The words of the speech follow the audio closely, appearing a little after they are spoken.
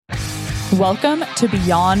Welcome to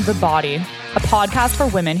Beyond the Body, a podcast for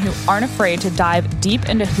women who aren't afraid to dive deep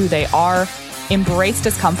into who they are, embrace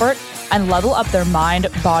discomfort, and level up their mind,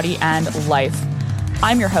 body, and life.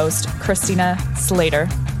 I'm your host, Christina Slater.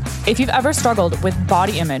 If you've ever struggled with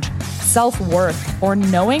body image, self-worth, or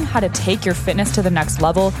knowing how to take your fitness to the next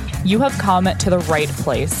level, you have come to the right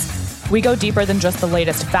place. We go deeper than just the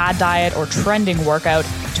latest fad diet or trending workout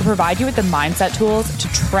to provide you with the mindset tools to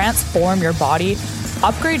transform your body,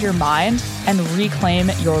 upgrade your mind, and reclaim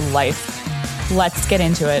your life. Let's get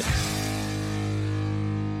into it.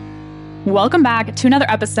 Welcome back to another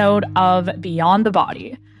episode of Beyond the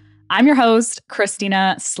Body. I'm your host,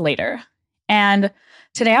 Christina Slater. And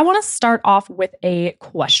today I want to start off with a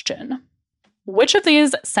question. Which of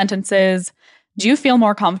these sentences do you feel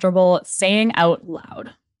more comfortable saying out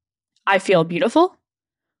loud? I feel beautiful,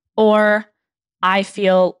 or I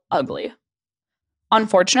feel ugly.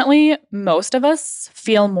 Unfortunately, most of us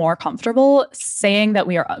feel more comfortable saying that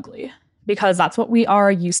we are ugly because that's what we are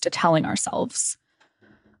used to telling ourselves.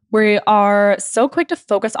 We are so quick to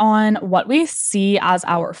focus on what we see as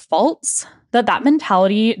our faults that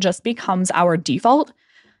mentality just becomes our default,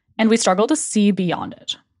 and we struggle to see beyond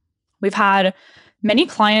it. We've had many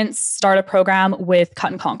clients start a program with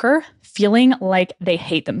Cut and Conquer, feeling like they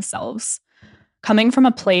hate themselves, coming from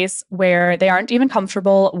a place where they aren't even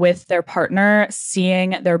comfortable with their partner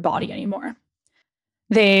seeing their body anymore.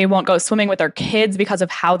 They won't go swimming with their kids because of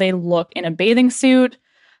how they look in a bathing suit.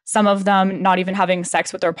 Some of them not even having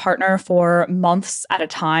sex with their partner for months at a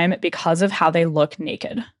time because of how they look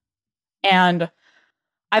naked. And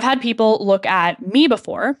I've had people look at me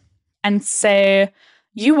before and say,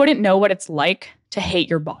 you wouldn't know what it's like to hate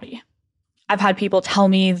your body. I've had people tell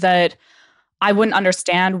me that I wouldn't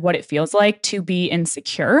understand what it feels like to be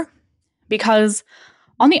insecure because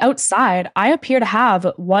on the outside, I appear to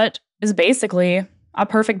have what is basically a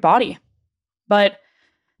perfect body. But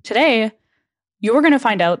today, you are going to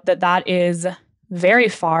find out that that is very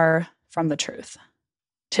far from the truth.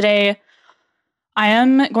 Today, I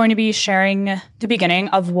am going to be sharing the beginning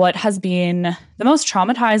of what has been the most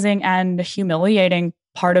traumatizing and humiliating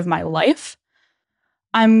part of my life.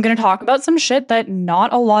 I'm going to talk about some shit that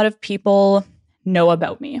not a lot of people know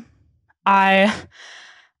about me. I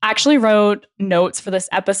actually wrote notes for this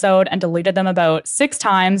episode and deleted them about 6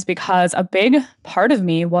 times because a big part of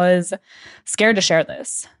me was scared to share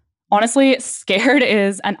this. Honestly, scared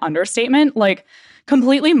is an understatement. Like,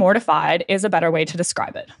 completely mortified is a better way to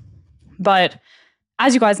describe it. But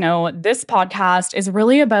as you guys know, this podcast is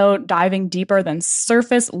really about diving deeper than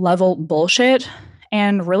surface level bullshit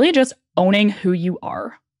and really just owning who you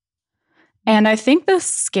are. And I think the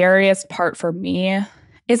scariest part for me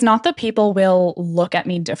is not that people will look at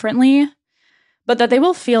me differently, but that they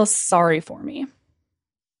will feel sorry for me.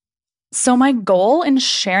 So my goal in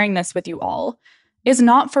sharing this with you all is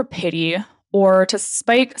not for pity or to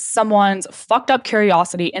spike someone's fucked up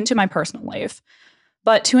curiosity into my personal life,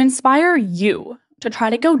 but to inspire you to try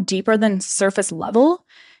to go deeper than surface level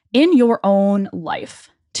in your own life,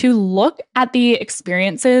 to look at the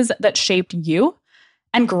experiences that shaped you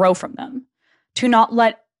and grow from them, to not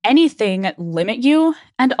let anything limit you,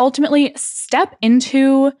 and ultimately step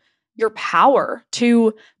into your power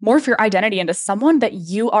to morph your identity into someone that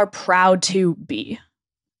you are proud to be.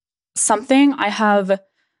 Something I have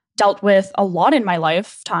dealt with a lot in my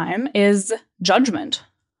lifetime is judgment.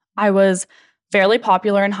 I was fairly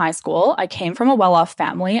popular in high school. I came from a well-off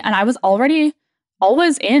family, and I was already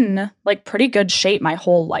always in like pretty good shape my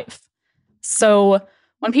whole life. So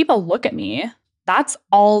when people look at me, that's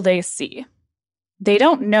all they see. They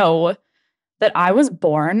don't know that I was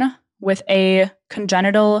born with a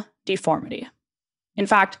congenital deformity. In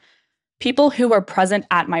fact, people who were present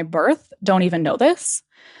at my birth don't even know this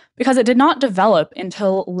because it did not develop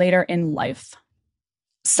until later in life.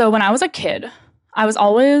 So when I was a kid, I was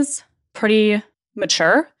always pretty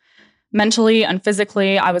mature. Mentally and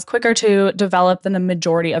physically, I was quicker to develop than the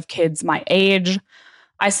majority of kids my age.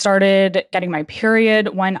 I started getting my period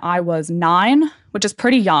when I was 9, which is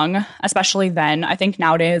pretty young, especially then. I think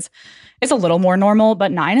nowadays it's a little more normal,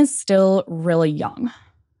 but 9 is still really young.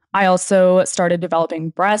 I also started developing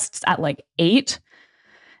breasts at like 8.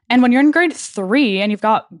 And when you're in grade 3 and you've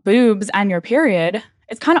got boobs and your period,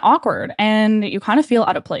 it's kind of awkward and you kind of feel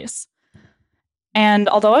out of place. And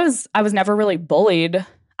although I was never really bullied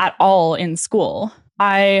at all in school,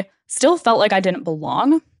 I still felt like I didn't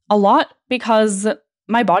belong a lot because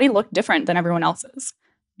my body looked different than everyone else's.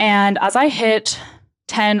 And as I hit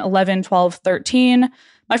 10, 11, 12, 13,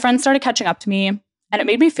 my friends started catching up to me and it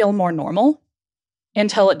made me feel more normal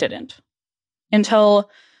until it didn't. Until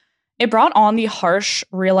it brought on the harsh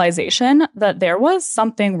realization that there was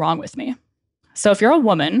something wrong with me. So if you're a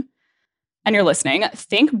woman and you're listening,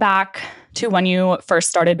 think back to when you first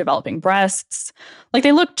started developing breasts. Like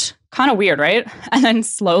they looked kind of weird, right? And then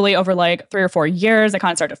slowly over like 3 or 4 years, they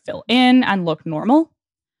kind of started to fill in and look normal.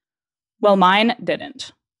 Well, mine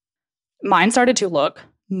didn't. Mine started to look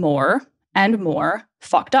more and more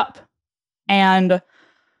fucked up. And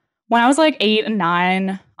when I was like 8 and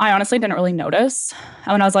 9, I honestly didn't really notice.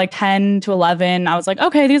 And when I was like 10 to 11, I was like,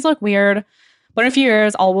 okay, these look weird, but in a few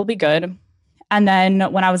years, all will be good. And then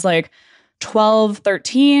when I was like 12,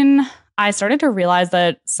 13, I started to realize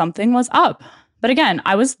that something was up. But again,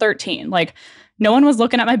 I was 13. Like no one was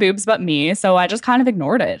looking at my boobs but me. So I just kind of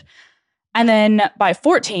ignored it. And then by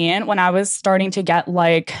 14, when I was starting to get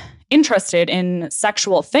like interested in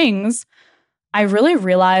sexual things, I really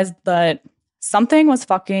realized that something was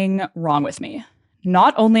fucking wrong with me.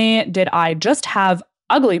 Not only did I just have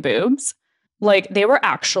ugly boobs, like they were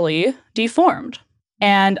actually deformed.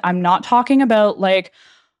 And I'm not talking about like,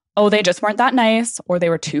 oh, they just weren't that nice, or they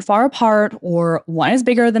were too far apart, or one is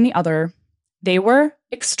bigger than the other. They were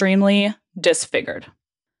extremely disfigured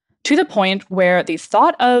to the point where the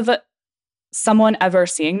thought of someone ever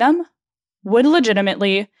seeing them would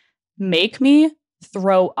legitimately make me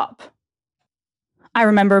throw up. I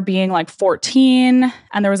remember being like 14,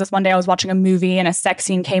 and there was this one day I was watching a movie and a sex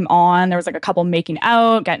scene came on. There was like a couple making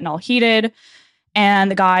out, getting all heated.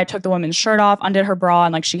 And the guy took the woman's shirt off, undid her bra,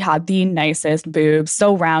 and like she had the nicest boobs,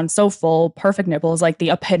 so round, so full, perfect nipples, like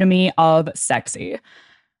the epitome of sexy.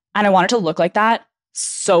 And I wanted to look like that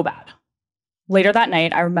so bad. Later that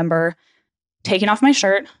night, I remember taking off my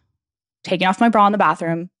shirt, taking off my bra in the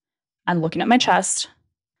bathroom, and looking at my chest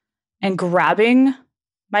and grabbing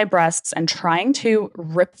my breasts and trying to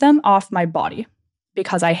rip them off my body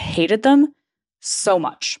because I hated them so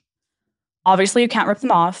much. Obviously, you can't rip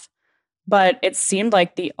them off, but it seemed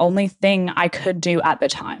like the only thing I could do at the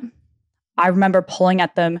time. I remember pulling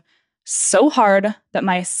at them so hard that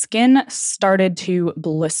my skin started to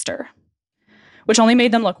blister, which only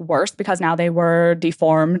made them look worse because now they were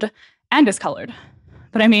deformed and discolored.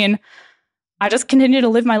 But I mean, I just continued to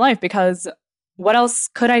live my life because what else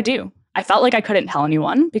could I do? I felt like I couldn't tell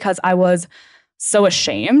anyone because I was so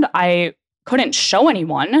ashamed. I couldn't show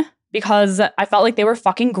anyone because I felt like they were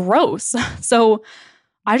fucking gross. So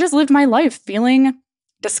I just lived my life feeling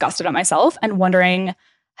disgusted at myself and wondering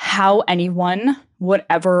how anyone would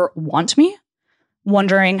ever want me,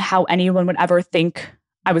 wondering how anyone would ever think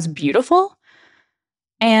I was beautiful,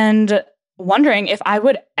 and wondering if I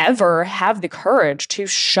would ever have the courage to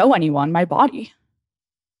show anyone my body.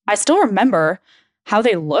 I still remember how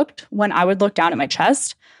they looked when I would look down at my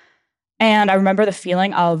chest, and I remember the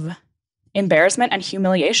feeling of embarrassment and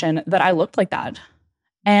humiliation that I looked like that.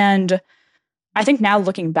 And I think now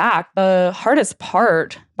looking back, the hardest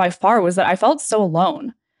part by far was that I felt so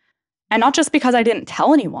alone. And not just because I didn't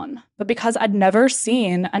tell anyone, but because I'd never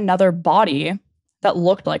seen another body that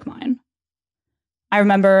looked like mine. I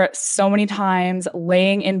remember so many times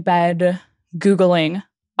laying in bed, Googling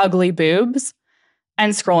ugly boobs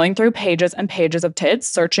and scrolling through pages and pages of tits,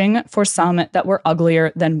 searching for some that were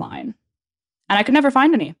uglier than mine. And I could never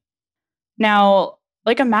find any. Now,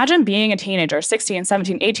 like imagine being a teenager, 16,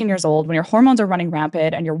 17, 18 years old, when your hormones are running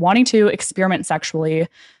rampant and you're wanting to experiment sexually,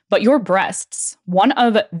 but your breasts, one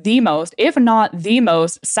of the most, if not the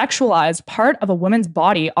most sexualized part of a woman's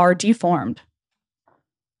body, are deformed.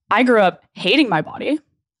 I grew up hating my body.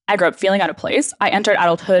 I grew up feeling out of place. I entered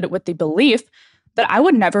adulthood with the belief that I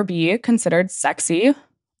would never be considered sexy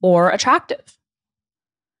or attractive.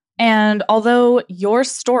 And although your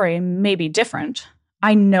story may be different,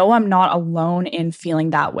 I know I'm not alone in feeling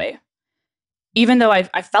that way. Even though I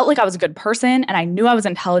felt like I was a good person and I knew I was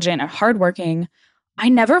intelligent and hardworking, I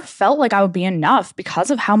never felt like I would be enough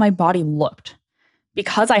because of how my body looked,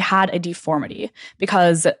 because I had a deformity,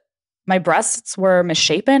 because my breasts were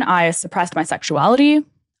misshapen. I suppressed my sexuality.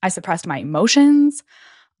 I suppressed my emotions.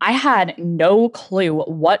 I had no clue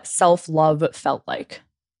what self-love felt like.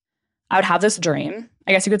 I would have this dream,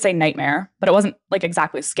 I guess you could say nightmare, but it wasn't like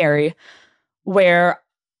exactly scary, where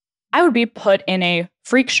I would be put in a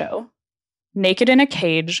freak show, naked in a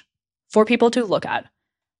cage for people to look at.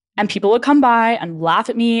 And people would come by and laugh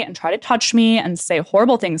at me and try to touch me and say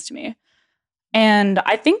horrible things to me. And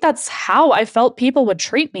I think that's how I felt people would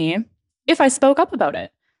treat me if I spoke up about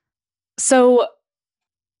it. So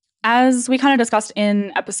as we kind of discussed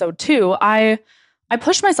in episode 2, I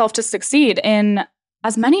pushed myself to succeed in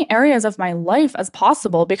as many areas of my life as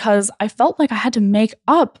possible because I felt like I had to make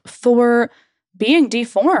up for being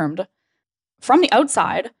deformed. From the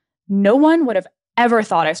outside, no one would have ever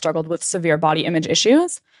thought I struggled with severe body image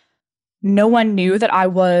issues. No one knew that I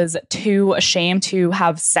was too ashamed to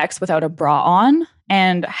have sex without a bra on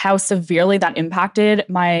and how severely that impacted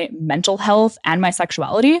my mental health and my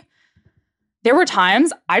sexuality. There were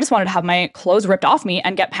times I just wanted to have my clothes ripped off me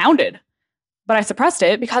and get pounded, but I suppressed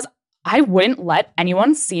it because I wouldn't let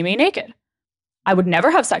anyone see me naked. I would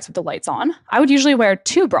never have sex with the lights on. I would usually wear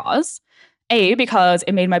 2 bras, A, because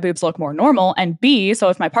it made my boobs look more normal, and B, so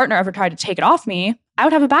if my partner ever tried to take it off me, I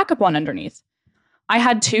would have a backup one underneath. I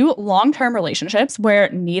had 2 long-term relationships where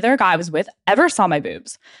neither guy I was with ever saw my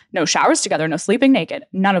boobs. No showers together, no sleeping naked,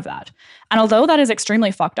 none of that. And although that is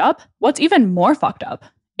extremely fucked up, what's even more fucked up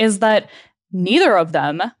is that neither of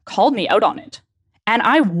them called me out on it. And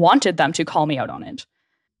I wanted them to call me out on it.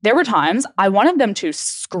 There were times I wanted them to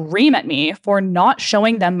scream at me for not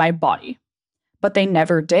showing them my body, but they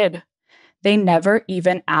never did. They never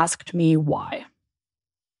even asked me why.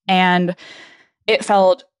 And it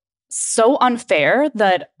felt so unfair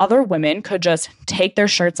that other women could just take their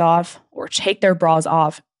shirts off or take their bras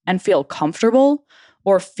off and feel comfortable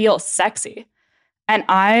or feel sexy. And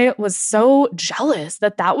I was so jealous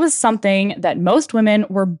that that was something that most women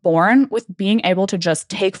were born with being able to just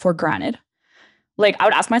take for granted. Like, I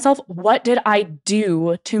would ask myself, what did I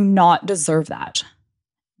do to not deserve that?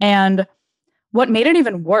 And what made it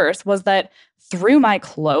even worse was that through my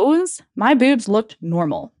clothes, my boobs looked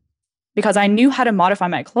normal because I knew how to modify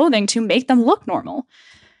my clothing to make them look normal.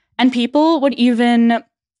 And people would even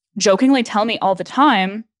jokingly tell me all the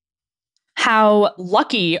time how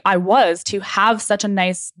lucky I was to have such a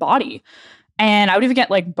nice body. And I would even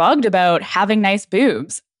get like bugged about having nice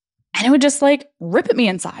boobs. And it would just like rip at me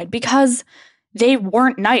inside because they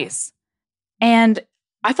weren't nice. And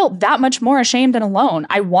I felt that much more ashamed and alone.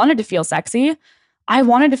 I wanted to feel sexy. I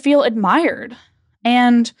wanted to feel admired.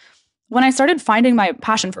 And when I started finding my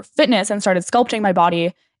passion for fitness and started sculpting my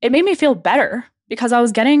body, it made me feel better because I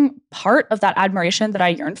was getting part of that admiration that I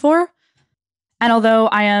yearned for. And although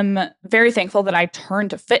I am very thankful that I turned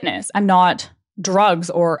to fitness and not drugs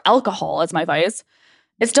or alcohol as my vice,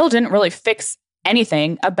 it still didn't really fix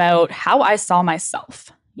anything about how I saw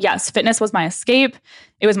myself. Yes, fitness was my escape,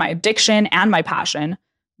 it was my addiction and my passion,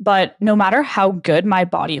 but no matter how good my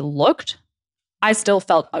body looked, I still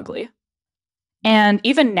felt ugly. And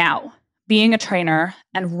even now, being a trainer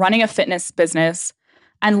and running a fitness business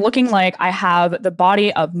and looking like I have the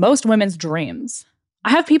body of most women's dreams,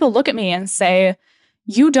 I have people look at me and say,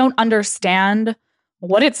 "You don't understand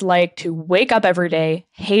what it's like to wake up every day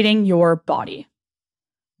hating your body."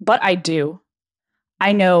 But I do.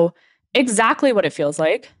 I know exactly what it feels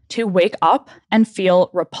like to wake up and feel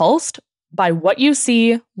repulsed by what you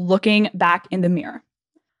see looking back in the mirror.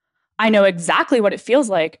 I know exactly what it feels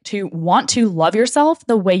like to want to love yourself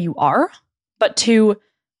the way you are, but to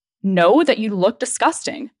know that you look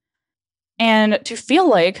disgusting and to feel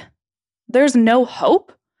like there's no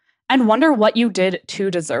hope and wonder what you did to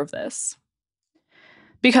deserve this.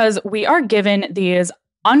 Because we are given these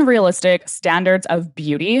unrealistic standards of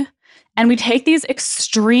beauty, and we take these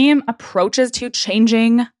extreme approaches to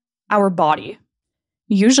changing our body,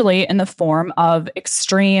 usually in the form of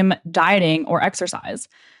extreme dieting or exercise.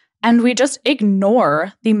 And we just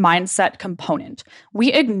ignore the mindset component.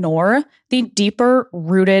 We ignore the deeper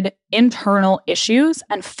rooted internal issues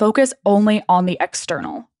and focus only on the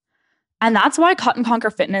external. And that's why Cut and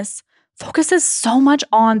Conquer Fitness focuses so much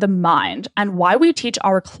on the mind and why we teach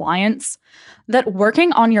our clients that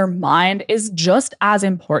working on your mind is just as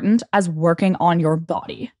important as working on your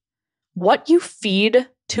body. What you feed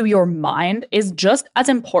to your mind is just as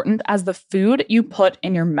important as the food you put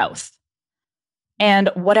in your mouth.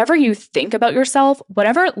 And whatever you think about yourself,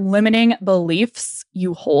 whatever limiting beliefs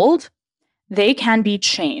you hold, they can be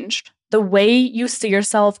changed. The way you see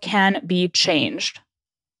yourself can be changed.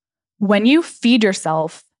 When you feed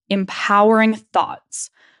yourself empowering thoughts,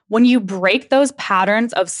 when you break those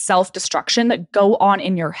patterns of self-destruction that go on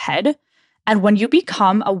in your head, and when you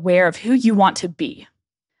become aware of who you want to be.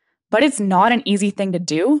 But it's not an easy thing to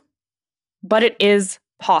do, but it is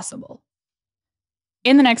possible.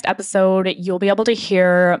 In the next episode, you'll be able to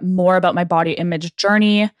hear more about my body image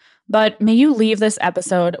journey, but may you leave this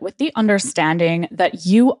episode with the understanding that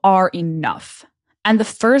you are enough. And the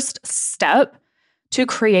first step to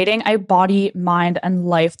creating a body, mind, and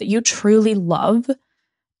life that you truly love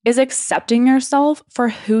is accepting yourself for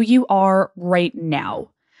who you are right now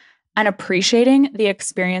and appreciating the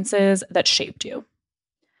experiences that shaped you.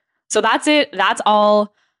 So that's it. That's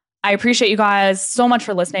all. I appreciate you guys so much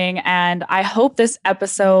for listening, and I hope this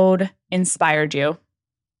episode inspired you.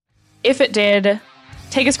 If it did,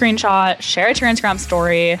 take a screenshot, share it to your Instagram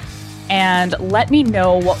story, and let me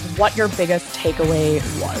know what your biggest takeaway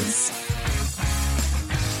was.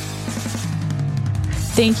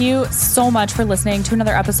 Thank you so much for listening to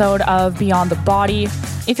another episode of Beyond the Body.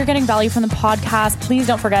 If you're getting value from the podcast, please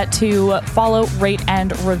don't forget to follow, rate,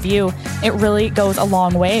 and review. It really goes a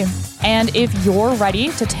long way. And if you're ready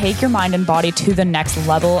to take your mind and body to the next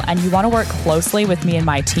level and you want to work closely with me and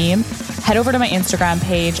my team, head over to my Instagram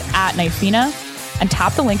page @Naifina and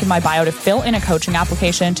tap the link in my bio to fill in a coaching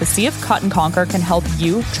application to see if Cut and Conquer can help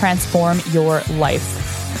you transform your life.